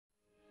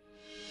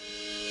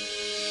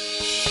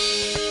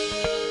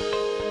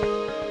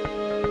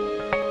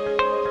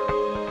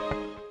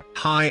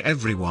Hi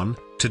everyone,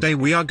 today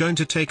we are going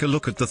to take a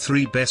look at the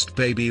 3 best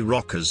baby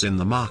rockers in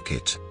the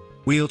market.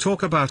 We'll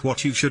talk about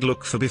what you should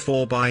look for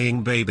before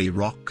buying baby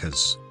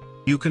rockers.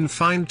 You can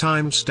find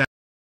timestamps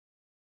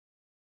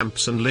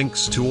and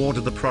links to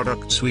order the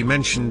products we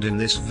mentioned in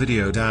this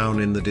video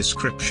down in the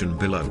description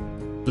below.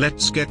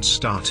 Let's get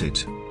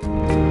started.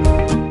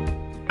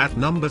 At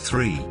number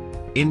 3.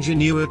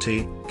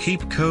 Ingenuity,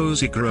 Keep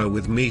Cozy Grow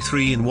with Me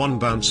 3-in-1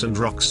 Bounce and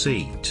Rock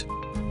Seat.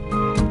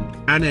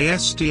 An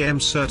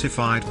ASTM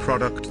certified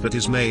product that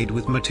is made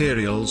with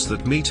materials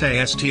that meet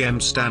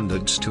ASTM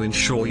standards to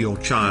ensure your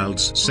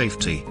child's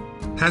safety.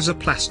 Has a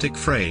plastic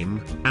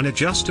frame, an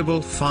adjustable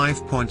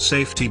 5-point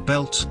safety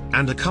belt,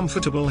 and a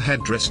comfortable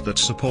headrest that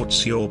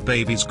supports your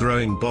baby's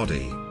growing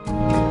body.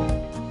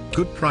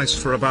 Good price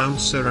for a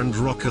bouncer and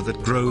rocker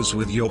that grows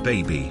with your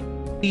baby.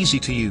 Easy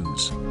to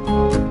use.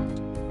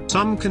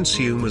 Some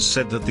consumers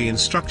said that the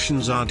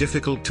instructions are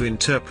difficult to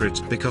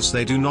interpret because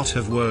they do not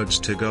have words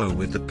to go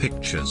with the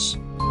pictures.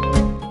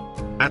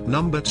 At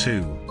number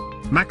 2.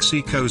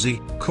 Maxi Cozi,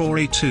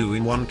 Kori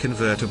 2-in-1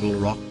 Convertible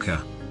Rocker.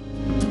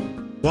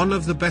 One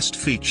of the best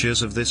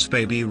features of this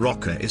baby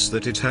rocker is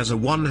that it has a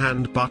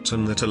one-hand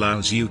button that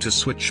allows you to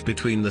switch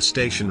between the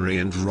stationary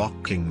and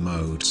rocking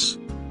modes.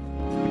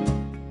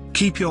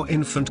 Keep your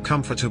infant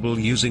comfortable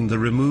using the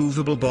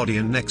removable body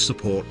and neck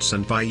supports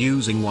and by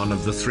using one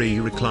of the 3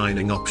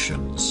 reclining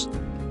options.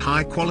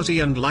 High quality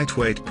and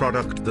lightweight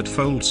product that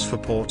folds for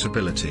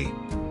portability.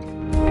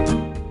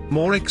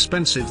 More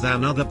expensive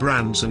than other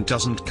brands and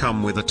doesn't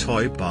come with a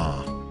toy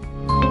bar.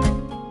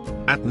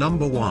 At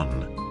number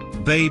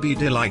 1. Baby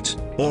Delight,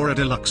 or a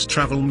Deluxe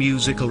Travel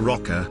Musical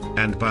Rocker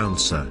and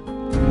Bouncer.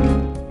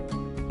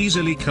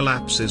 Easily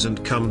collapses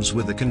and comes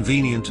with a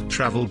convenient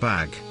travel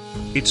bag.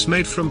 It's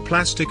made from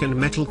plastic and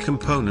metal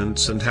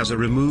components and has a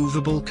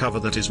removable cover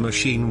that is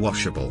machine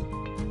washable.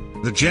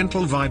 The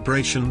gentle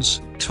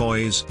vibrations,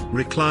 toys,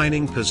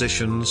 reclining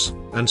positions,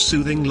 and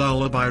soothing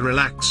lullaby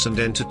relax and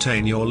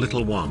entertain your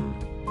little one.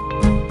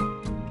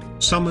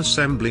 Some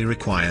assembly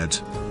required.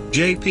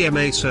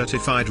 JPMA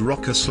certified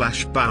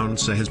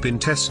rocker/bouncer has been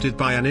tested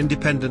by an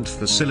independent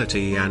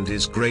facility and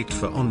is great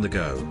for on the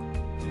go.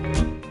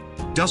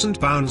 Doesn't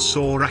bounce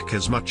or rack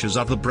as much as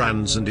other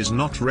brands and is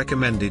not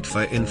recommended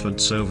for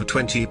infants over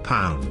 20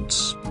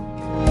 pounds.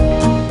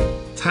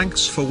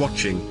 Thanks for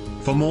watching.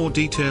 For more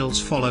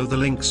details follow the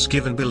links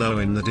given below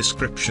in the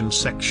description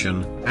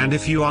section, and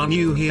if you are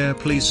new here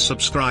please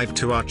subscribe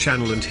to our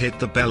channel and hit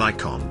the bell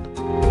icon.